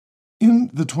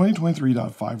In the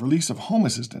 2023.5 release of Home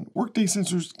Assistant, Workday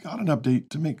Sensors got an update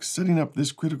to make setting up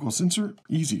this critical sensor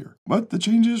easier. But the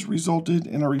changes resulted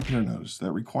in a repair notice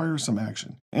that requires some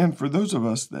action. And for those of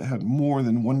us that had more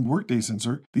than one Workday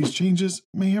sensor, these changes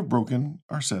may have broken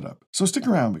our setup. So stick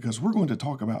around because we're going to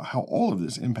talk about how all of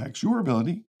this impacts your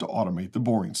ability to automate the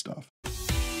boring stuff.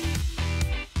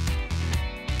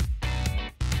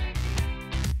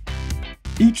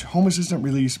 Each Home Assistant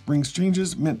release brings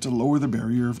changes meant to lower the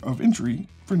barrier of entry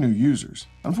for new users.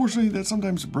 Unfortunately, that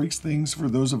sometimes breaks things for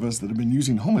those of us that have been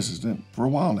using Home Assistant for a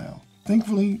while now.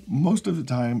 Thankfully, most of the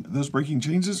time, those breaking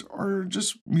changes are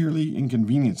just merely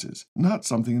inconveniences, not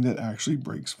something that actually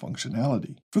breaks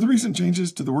functionality. For the recent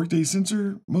changes to the Workday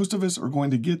Sensor, most of us are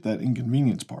going to get that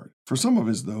inconvenience part. For some of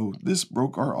us, though, this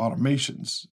broke our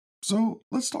automations. So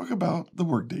let's talk about the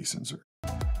Workday Sensor.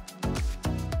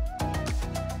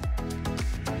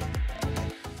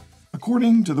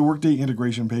 According to the Workday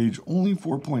integration page, only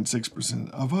 4.6%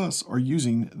 of us are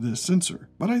using this sensor.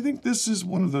 But I think this is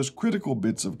one of those critical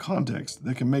bits of context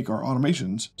that can make our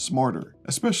automations smarter,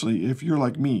 especially if you're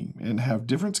like me and have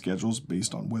different schedules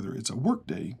based on whether it's a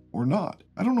workday or not.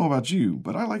 I don't know about you,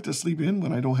 but I like to sleep in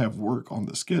when I don't have work on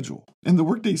the schedule. And the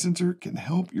Workday sensor can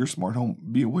help your smart home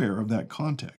be aware of that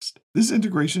context. This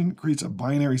integration creates a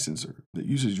binary sensor that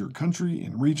uses your country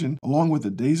and region along with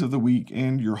the days of the week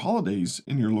and your holidays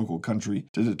in your local country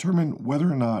to determine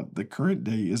whether or not the current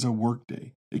day is a work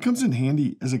day. It comes in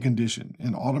handy as a condition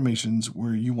in automations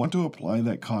where you want to apply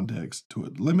that context to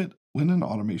a limit when an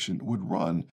automation would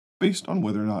run based on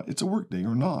whether or not it's a workday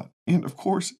or not. And of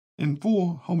course, in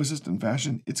full Home Assistant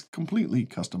fashion, it's completely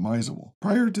customizable.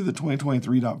 Prior to the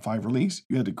 2023.5 release,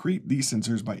 you had to create these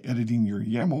sensors by editing your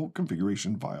YAML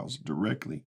configuration files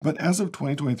directly. But as of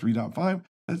 2023.5,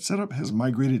 that setup has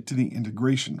migrated to the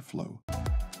integration flow.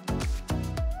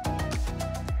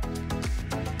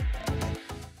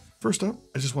 First up,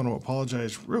 I just want to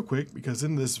apologize real quick because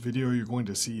in this video you're going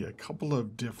to see a couple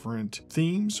of different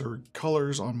themes or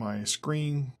colors on my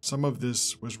screen. Some of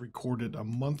this was recorded a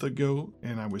month ago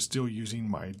and I was still using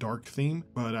my dark theme,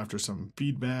 but after some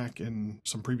feedback and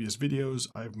some previous videos,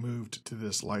 I've moved to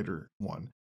this lighter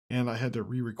one. And I had to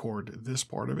re-record this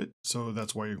part of it, so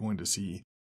that's why you're going to see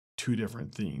two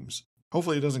different themes.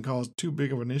 Hopefully it doesn't cause too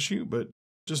big of an issue, but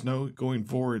just know going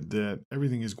forward that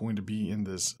everything is going to be in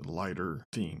this lighter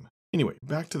theme. Anyway,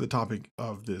 back to the topic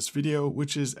of this video,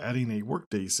 which is adding a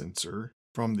Workday sensor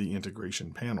from the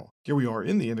integration panel. Here we are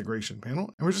in the integration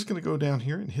panel, and we're just going to go down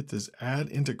here and hit this add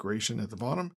integration at the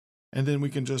bottom, and then we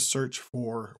can just search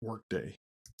for Workday.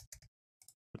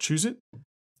 We'll choose it,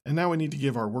 and now we need to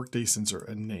give our Workday sensor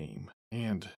a name.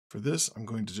 And for this, I'm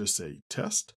going to just say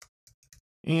test,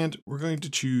 and we're going to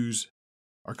choose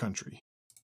our country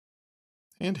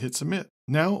and hit submit.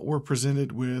 Now we're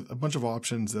presented with a bunch of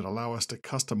options that allow us to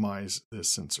customize this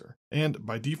sensor. And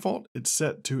by default, it's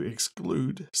set to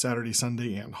exclude Saturday,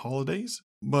 Sunday, and holidays,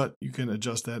 but you can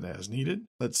adjust that as needed.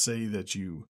 Let's say that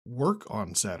you work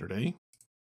on Saturday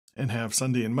and have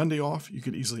Sunday and Monday off. You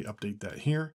could easily update that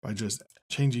here by just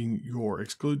changing your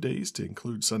exclude days to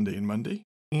include Sunday and Monday.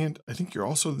 And I think you're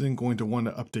also then going to want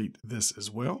to update this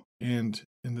as well. And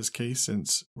in this case,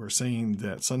 since we're saying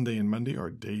that Sunday and Monday are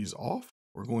days off,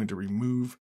 we're going to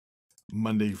remove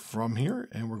Monday from here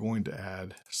and we're going to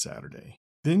add Saturday.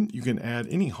 Then you can add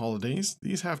any holidays.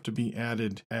 These have to be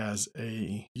added as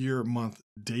a year, month,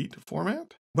 date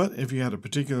format. But if you had a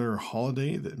particular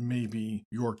holiday that maybe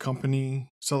your company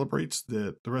celebrates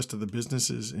that the rest of the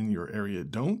businesses in your area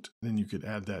don't, then you could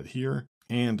add that here.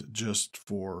 And just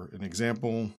for an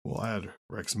example, we'll add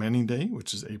Rex Manning Day,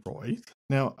 which is April 8th.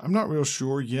 Now, I'm not real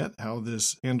sure yet how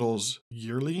this handles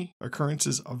yearly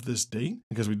occurrences of this date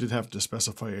because we did have to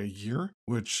specify a year,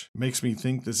 which makes me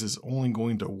think this is only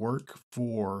going to work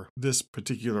for this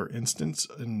particular instance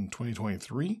in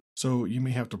 2023. So you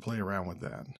may have to play around with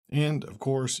that. And of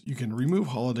course, you can remove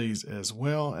holidays as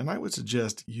well. And I would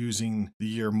suggest using the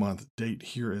year, month, date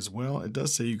here as well. It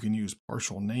does say you can use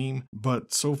partial name,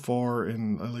 but so far in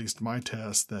at least my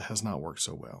test, that has not worked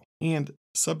so well. And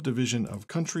subdivision of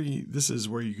country, this is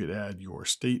where you could add your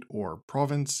state or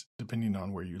province, depending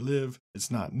on where you live.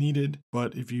 It's not needed,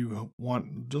 but if you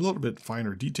want a little bit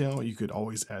finer detail, you could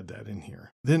always add that in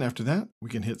here. Then after that, we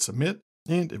can hit submit.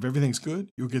 And if everything's good,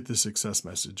 you'll get the success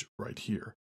message right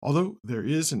here. Although there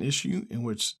is an issue in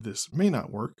which this may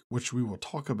not work, which we will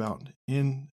talk about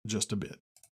in just a bit.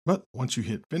 But once you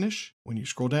hit finish, when you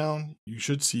scroll down, you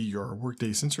should see your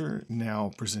Workday sensor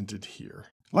now presented here.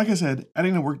 Like I said,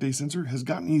 adding a Workday sensor has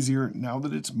gotten easier now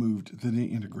that it's moved to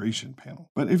the integration panel.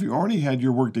 But if you already had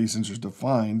your Workday sensors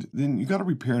defined, then you got a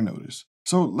repair notice.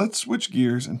 So let's switch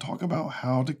gears and talk about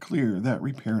how to clear that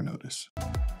repair notice.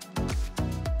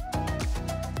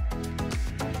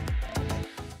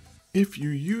 If you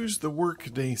use the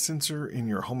Workday sensor in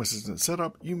your Home Assistant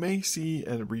setup, you may see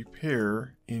a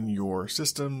repair in your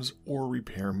systems or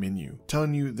repair menu,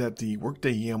 telling you that the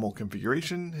Workday YAML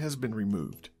configuration has been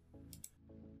removed.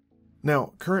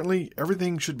 Now, currently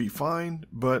everything should be fine,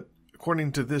 but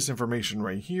according to this information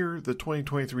right here, the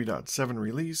 2023.7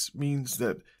 release means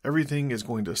that everything is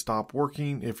going to stop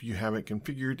working if you have it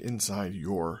configured inside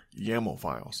your YAML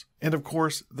files. And of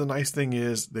course, the nice thing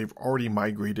is they've already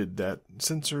migrated that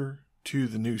sensor to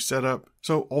the new setup,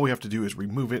 so all we have to do is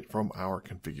remove it from our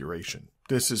configuration.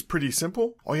 This is pretty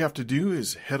simple. All you have to do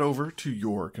is head over to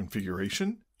your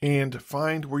configuration and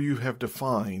find where you have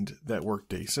defined that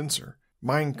Workday sensor.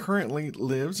 Mine currently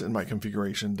lives in my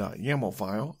configuration.yaml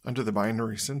file under the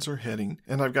binary sensor heading,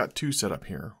 and I've got two set up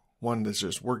here. One that's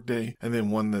just Workday, and then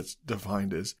one that's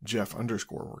defined as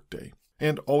Jeff_Workday.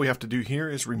 And all we have to do here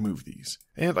is remove these.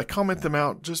 And I comment them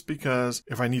out just because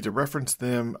if I need to reference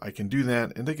them, I can do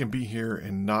that, and they can be here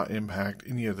and not impact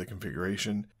any of the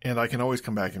configuration. And I can always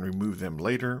come back and remove them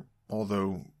later,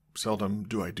 although seldom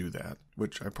do I do that,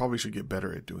 which I probably should get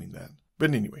better at doing that.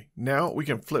 But anyway, now we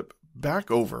can flip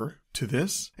back over to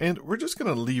this, and we're just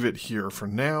going to leave it here for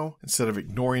now instead of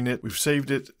ignoring it. We've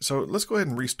saved it, so let's go ahead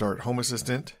and restart Home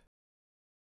Assistant,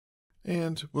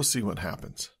 and we'll see what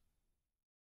happens.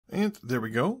 And there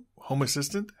we go, Home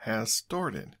Assistant has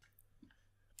started.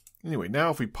 Anyway, now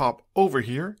if we pop over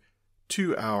here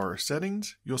to our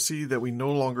settings, you'll see that we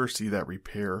no longer see that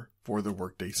repair for the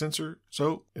Workday sensor.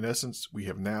 So in essence, we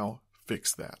have now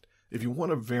fixed that. If you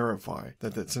want to verify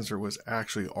that that sensor was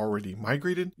actually already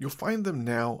migrated, you'll find them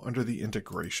now under the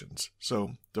integrations.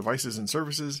 So devices and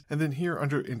services, and then here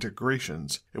under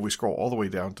integrations, if we scroll all the way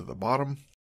down to the bottom,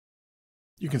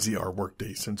 you can see our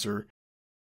Workday sensor.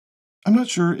 I'm not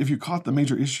sure if you caught the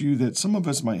major issue that some of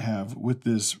us might have with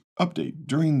this update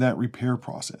during that repair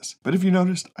process, but if you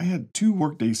noticed, I had two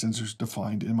Workday sensors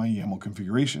defined in my YAML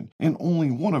configuration, and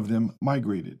only one of them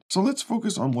migrated. So let's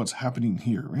focus on what's happening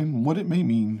here and what it may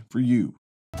mean for you.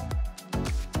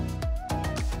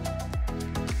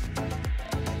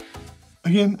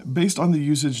 Again, based on the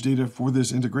usage data for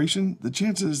this integration, the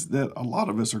chances that a lot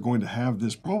of us are going to have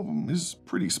this problem is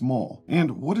pretty small.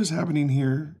 And what is happening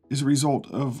here is a result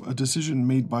of a decision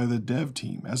made by the dev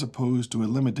team as opposed to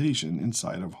a limitation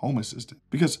inside of Home Assistant.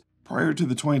 Because prior to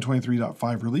the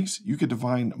 2023.5 release, you could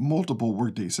define multiple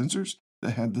Workday sensors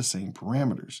that had the same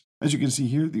parameters. As you can see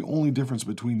here, the only difference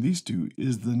between these two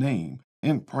is the name.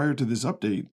 And prior to this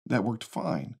update, that worked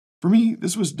fine. For me,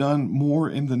 this was done more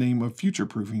in the name of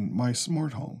future-proofing my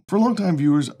smart home. For longtime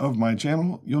viewers of my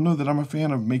channel, you'll know that I'm a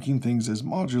fan of making things as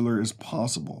modular as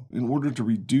possible in order to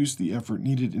reduce the effort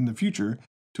needed in the future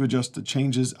to adjust to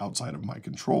changes outside of my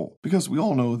control. Because we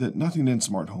all know that nothing in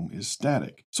smart home is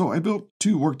static. So I built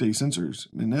two Workday sensors,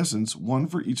 in essence, one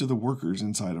for each of the workers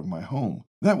inside of my home.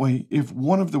 That way, if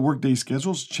one of the Workday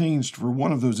schedules changed for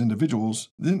one of those individuals,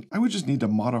 then I would just need to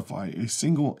modify a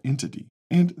single entity.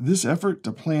 And this effort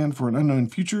to plan for an unknown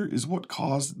future is what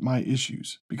caused my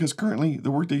issues, because currently the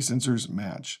Workday sensors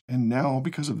match, and now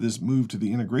because of this move to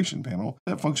the integration panel,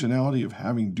 that functionality of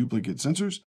having duplicate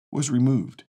sensors was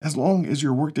removed. As long as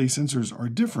your Workday sensors are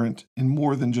different in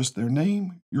more than just their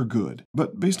name, you're good.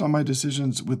 But based on my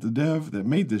decisions with the dev that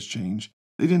made this change,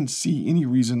 they didn't see any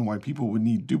reason why people would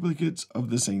need duplicates of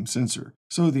the same sensor.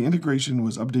 So the integration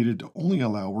was updated to only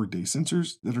allow Workday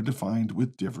sensors that are defined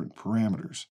with different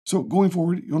parameters. So going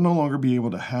forward, you'll no longer be able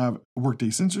to have Workday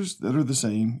sensors that are the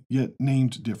same, yet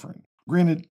named different.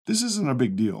 Granted, this isn't a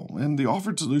big deal, and the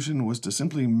offered solution was to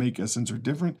simply make a sensor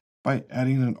different by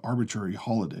adding an arbitrary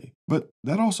holiday. But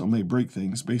that also may break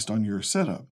things based on your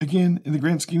setup. Again, in the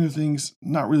grand scheme of things,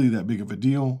 not really that big of a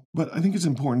deal, but I think it's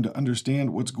important to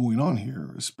understand what's going on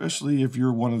here, especially if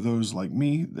you're one of those like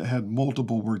me that had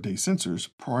multiple Workday sensors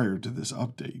prior to this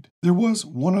update. There was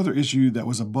one other issue that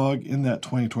was a bug in that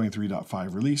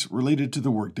 2023.5 release related to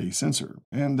the Workday sensor,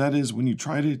 and that is when you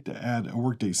tried to add a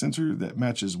Workday sensor that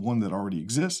matches one that already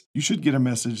exists, you should get a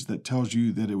message that tells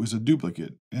you that it was a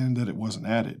duplicate and that it wasn't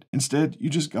added. Instead, you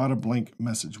just got a blank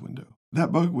message window.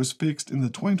 That bug was fixed in the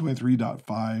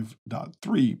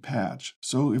 2023.5.3 patch,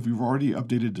 so if you've already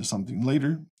updated to something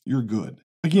later, you're good.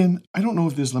 Again, I don't know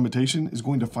if this limitation is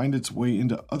going to find its way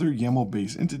into other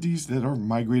YAML-based entities that are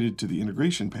migrated to the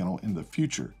integration panel in the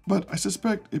future, but I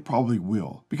suspect it probably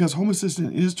will, because Home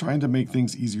Assistant is trying to make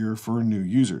things easier for new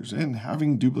users, and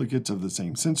having duplicates of the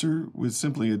same sensor with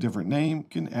simply a different name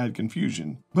can add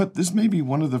confusion. But this may be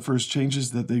one of the first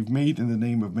changes that they've made in the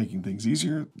name of making things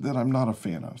easier that I'm not a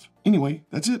fan of. Anyway,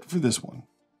 that's it for this one.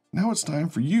 Now it's time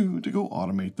for you to go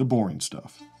automate the boring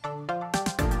stuff.